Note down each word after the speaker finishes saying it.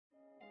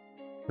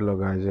Hello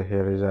guys,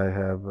 here is I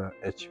have a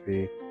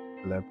HP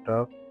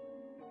laptop.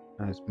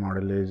 Its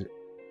model is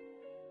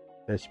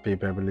HP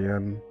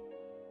Pavilion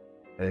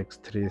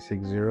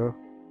x360,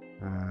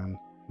 and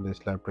this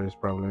laptop is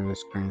probably the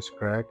screen's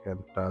crack and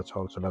touch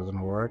also doesn't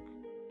work.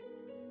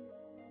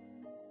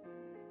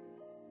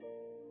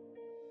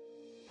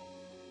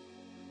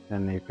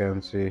 And you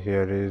can see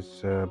here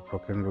is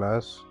broken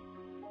glass.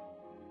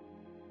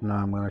 Now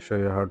I'm going to show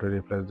you how to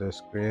replace the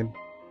screen.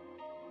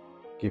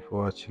 Keep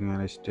watching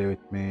and stay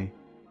with me.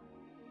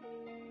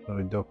 So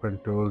with the open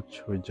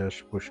tools, we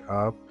just push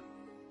up.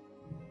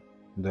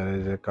 There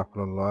is a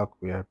couple of lock,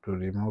 we have to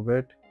remove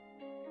it.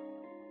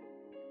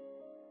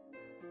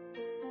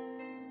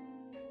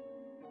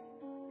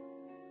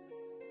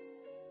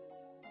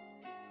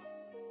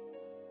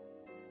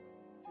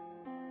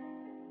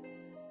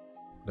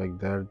 Like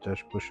that,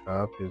 just push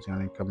up, it's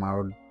gonna come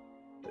out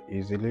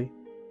easily.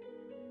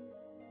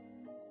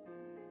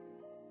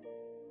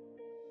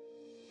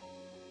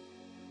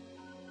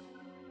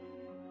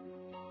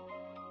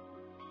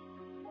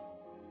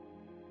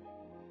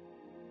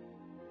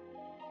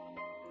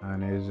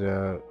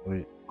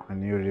 And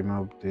when you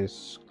remove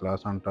this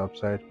glass on top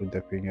side with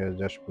the finger,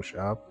 just push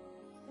up,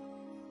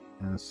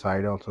 and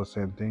side also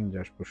same thing,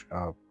 just push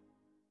up.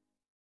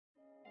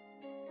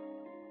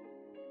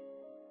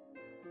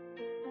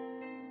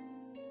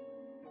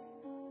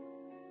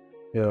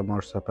 Here I'm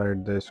gonna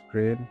separate the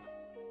screen,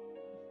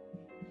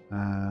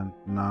 and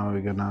now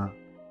we're gonna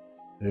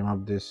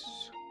remove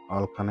this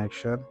all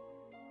connection.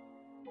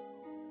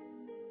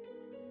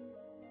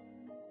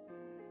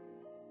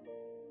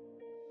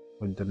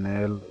 With the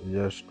nail,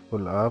 just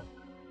pull up,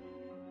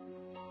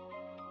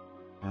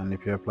 and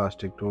if you have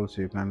plastic tools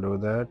you can do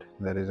that.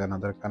 There is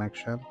another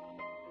connection,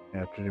 you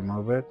have to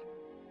remove it,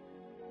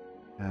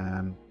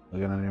 and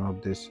we're gonna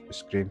remove this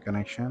screen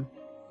connection.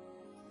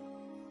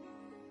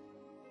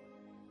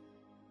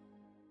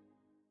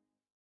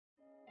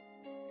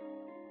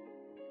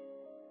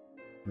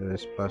 There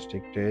is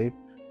plastic tape,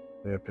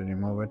 we have to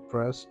remove it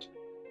first.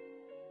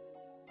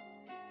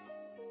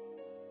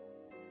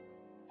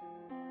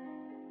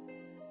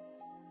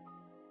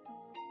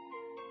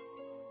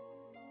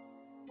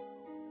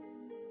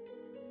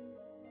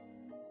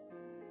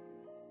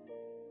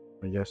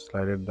 We just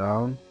slide it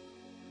down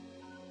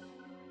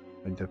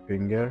with the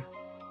finger,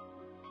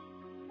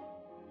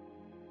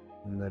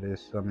 and there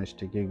is some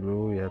sticky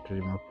glue we have to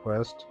remove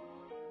first,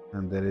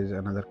 and there is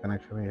another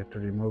connection we have to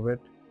remove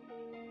it,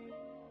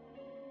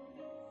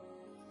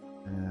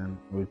 and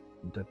with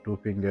the two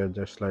fingers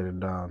just slide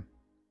it down,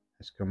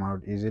 it's come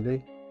out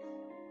easily.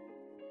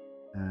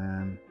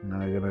 And now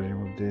we're gonna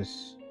remove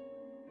this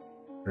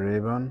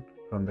ribbon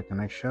from the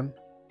connection.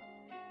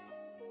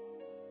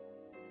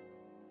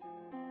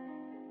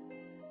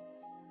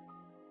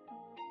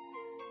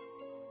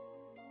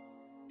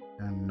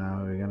 And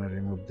now we're gonna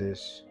remove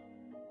this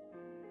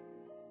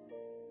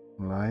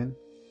line.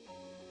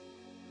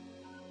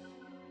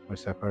 We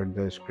separate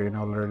the screen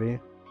already,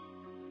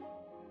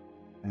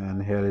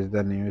 and here is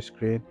the new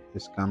screen.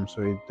 It comes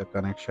with the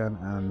connection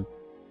and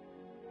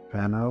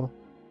panel.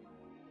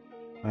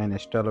 I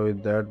installed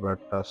with that, but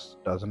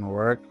doesn't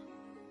work,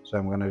 so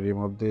I'm gonna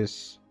remove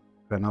this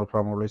panel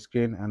from old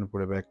screen and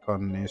put it back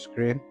on new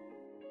screen.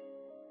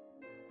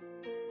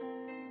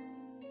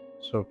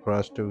 So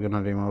first we're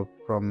gonna remove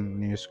from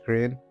new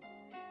screen.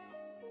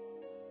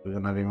 We're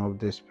gonna remove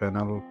this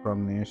panel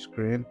from new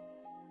screen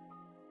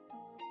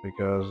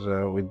because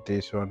with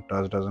this one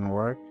touch doesn't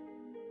work.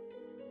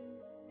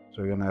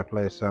 So we're gonna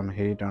apply some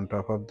heat on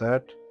top of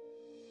that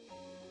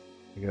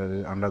because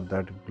it's under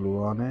that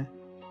glue on it.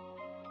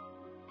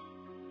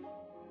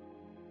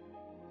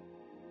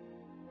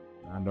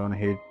 And don't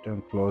hit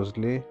them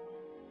closely,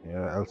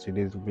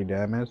 LCDs will be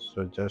damaged,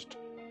 so just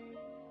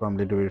from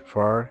little bit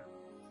far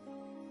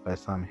by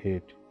some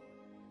heat.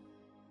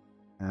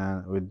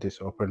 And with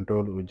this open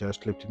tool we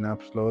just lift it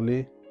up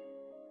slowly.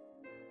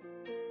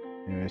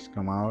 It's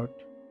come out.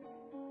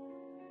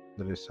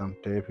 There is some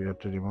tape, you have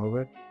to remove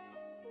it,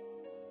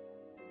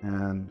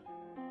 and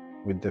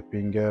with the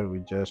finger we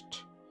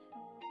just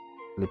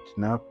lift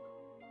it up.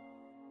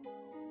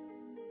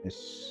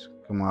 It's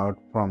come out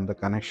from the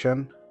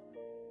connection.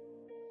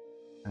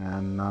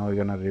 And now we're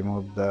gonna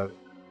remove the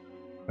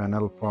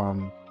panel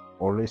from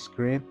old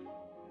screen.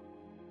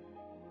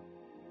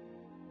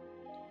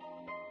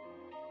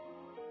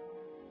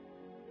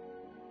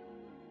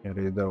 Here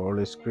is the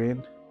old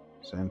screen,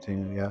 same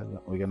thing. Yeah,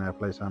 we're gonna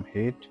apply some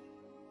heat.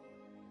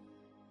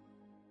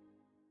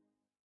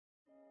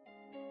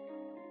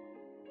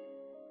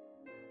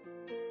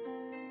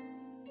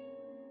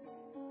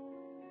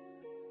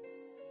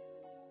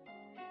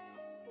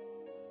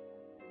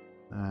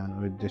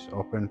 And with this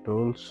open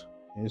tools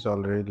is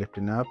already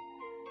lifting up.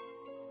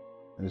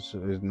 This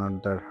is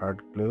not that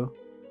hard glue.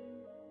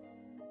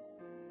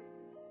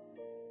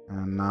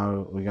 And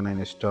now we're gonna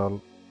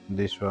install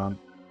this one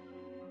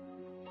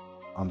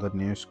on the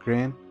new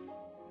screen.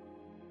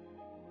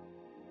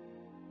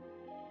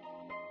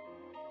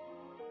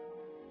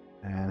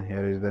 And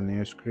here is the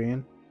new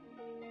screen.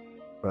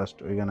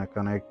 First we're gonna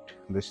connect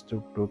this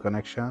two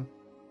connection.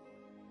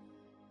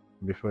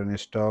 Before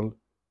install,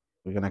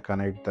 we're gonna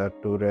connect the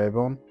two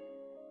ribbon.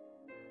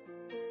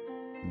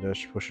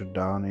 Just push it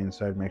down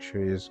inside, make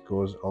sure it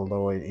goes all the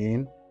way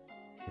in.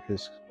 If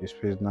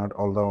it's not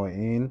all the way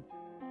in,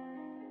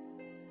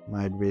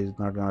 might be it's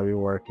not gonna be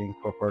working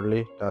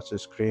properly, touch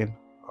screen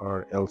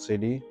or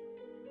LCD.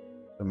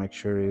 So make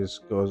sure it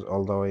goes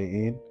all the way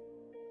in,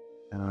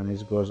 and when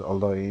it goes all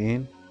the way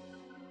in,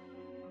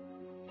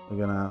 we're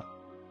gonna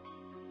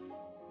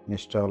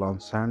install on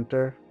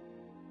center,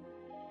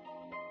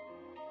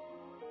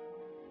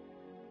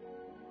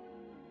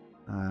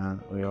 and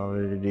we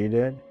already did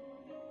it.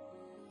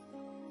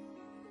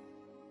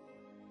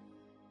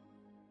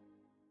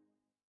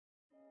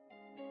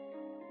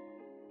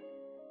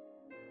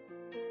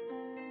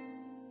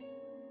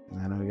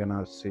 And we're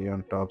gonna see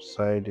on top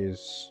side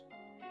is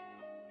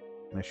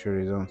make sure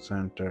it's on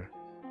center.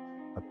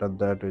 After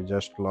that we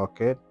just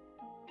lock it.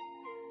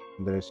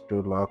 There is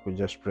two lock, we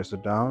just press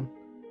it down,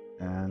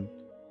 and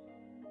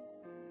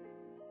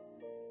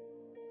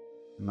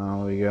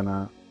now we're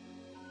gonna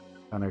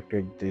connect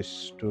it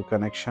this two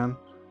connection,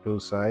 two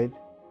side.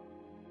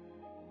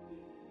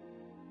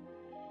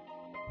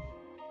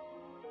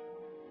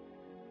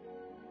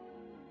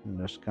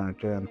 Just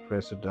connect it and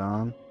press it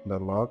down the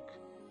lock,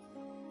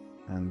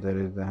 and there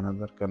is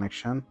another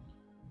connection.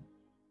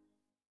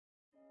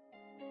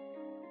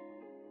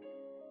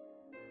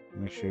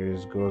 Make sure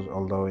it goes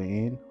all the way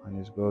in.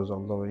 When it goes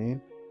all the way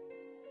in,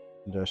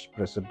 just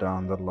press it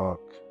down the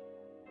lock.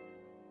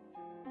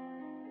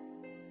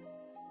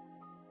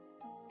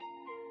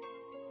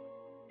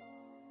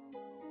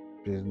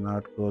 If it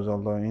not goes all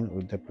the way in,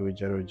 with the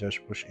tweezer we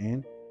just push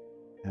in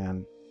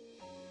and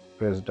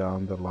press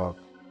down the lock.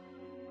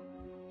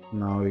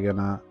 Now we're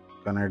gonna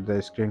connect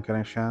the screen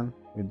connection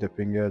with the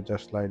finger.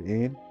 Just slide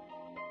in,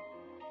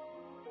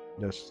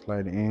 just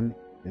slide in.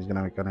 It's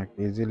gonna connect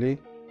easily.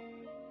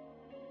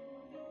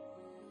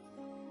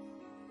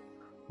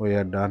 We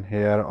are done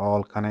here,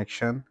 all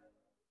connection,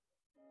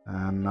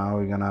 and now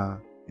we're gonna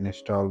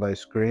install the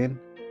screen.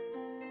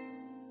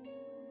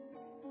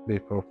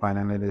 Before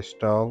finally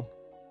install,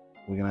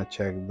 we're gonna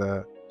check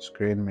the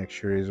screen, make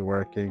sure it's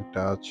working,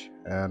 touch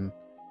and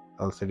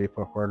LCD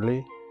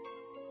properly.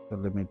 So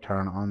let me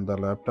turn on the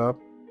laptop.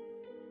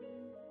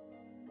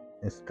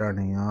 It's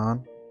turning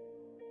on.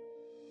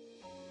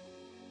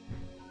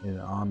 It's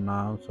on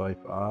now.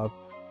 Swipe up.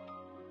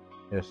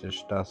 Yes,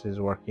 its touch is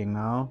working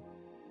now.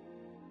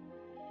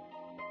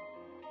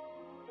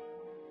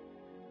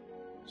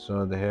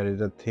 So here is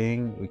the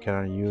thing, we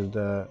can use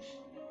the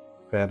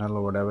panel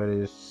or whatever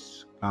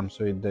is comes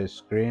with the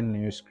screen,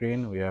 new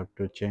screen. We have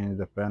to change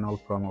the panel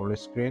from old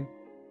screen.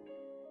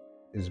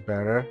 It's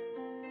better,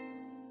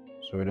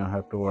 so we don't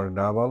have to work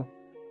double.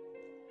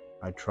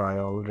 I try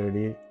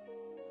already,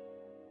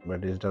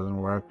 but this doesn't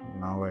work.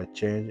 Now I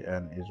change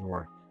and it's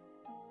work.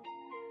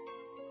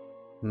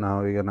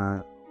 Now we're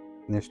gonna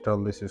install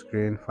this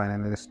screen,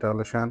 final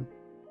installation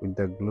with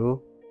the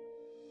glue.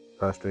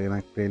 First we're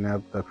gonna clean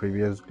up the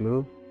previous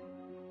glue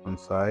on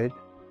side.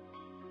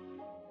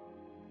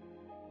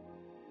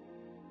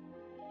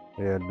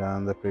 We are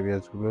done the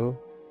previous glue,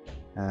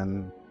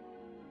 and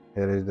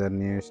here is the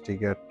new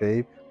sticker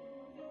tape.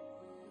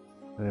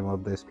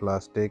 Remove this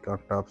plastic on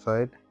top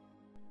side,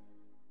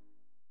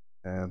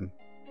 and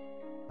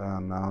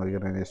now we're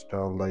gonna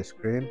install the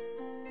screen.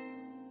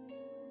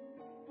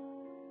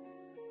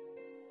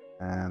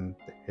 And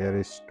here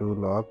is two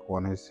lock,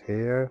 one is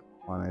here,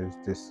 one is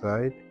this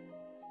side.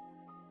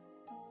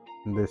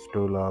 This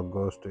two lock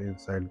goes to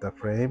inside the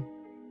frame.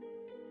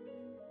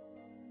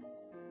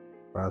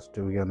 First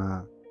we're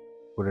gonna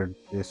put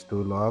this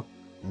two lock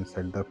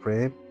inside the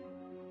frame,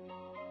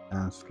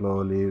 and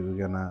slowly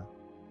we're gonna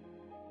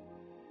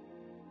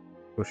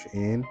push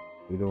in.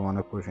 We don't want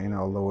to push in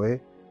all the way.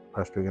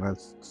 First we're gonna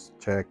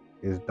check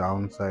is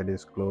downside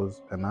is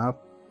close enough.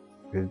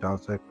 If it's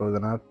downside close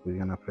enough, we're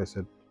gonna press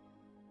it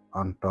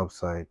on top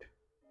side.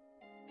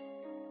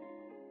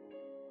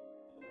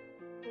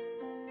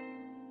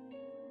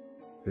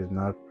 If it's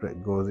not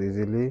goes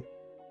easily,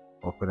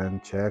 open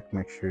and check,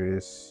 make sure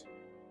it's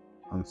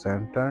on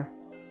center.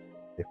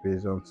 If it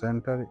is on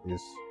center, it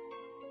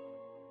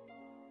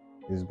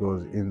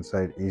goes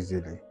inside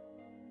easily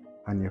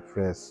when you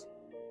press.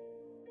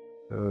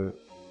 So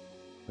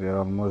we are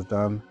almost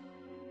done.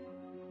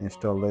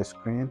 Install the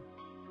screen.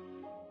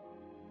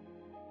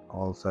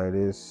 All side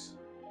is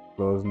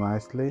closed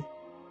nicely.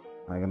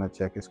 I'm gonna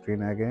check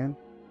screen again.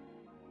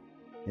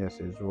 Yes,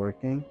 it's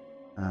working,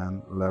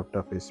 and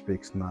laptop is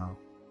fixed now.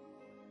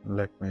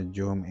 Let me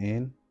zoom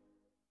in.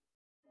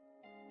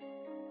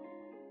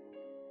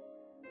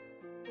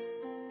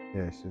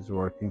 Yes, it's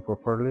working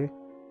properly.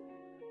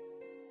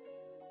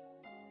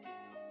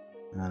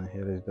 And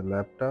here is the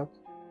laptop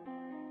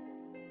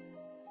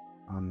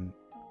on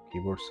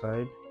keyboard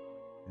side,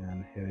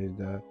 and here is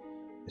the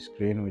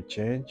screen we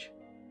change.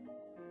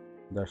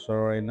 That's all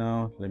right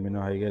now. Let me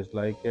know how you guys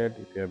like it.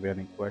 If you have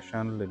any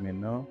question, let me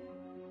know.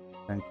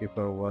 Thank you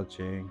for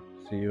watching.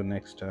 See you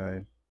next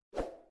time.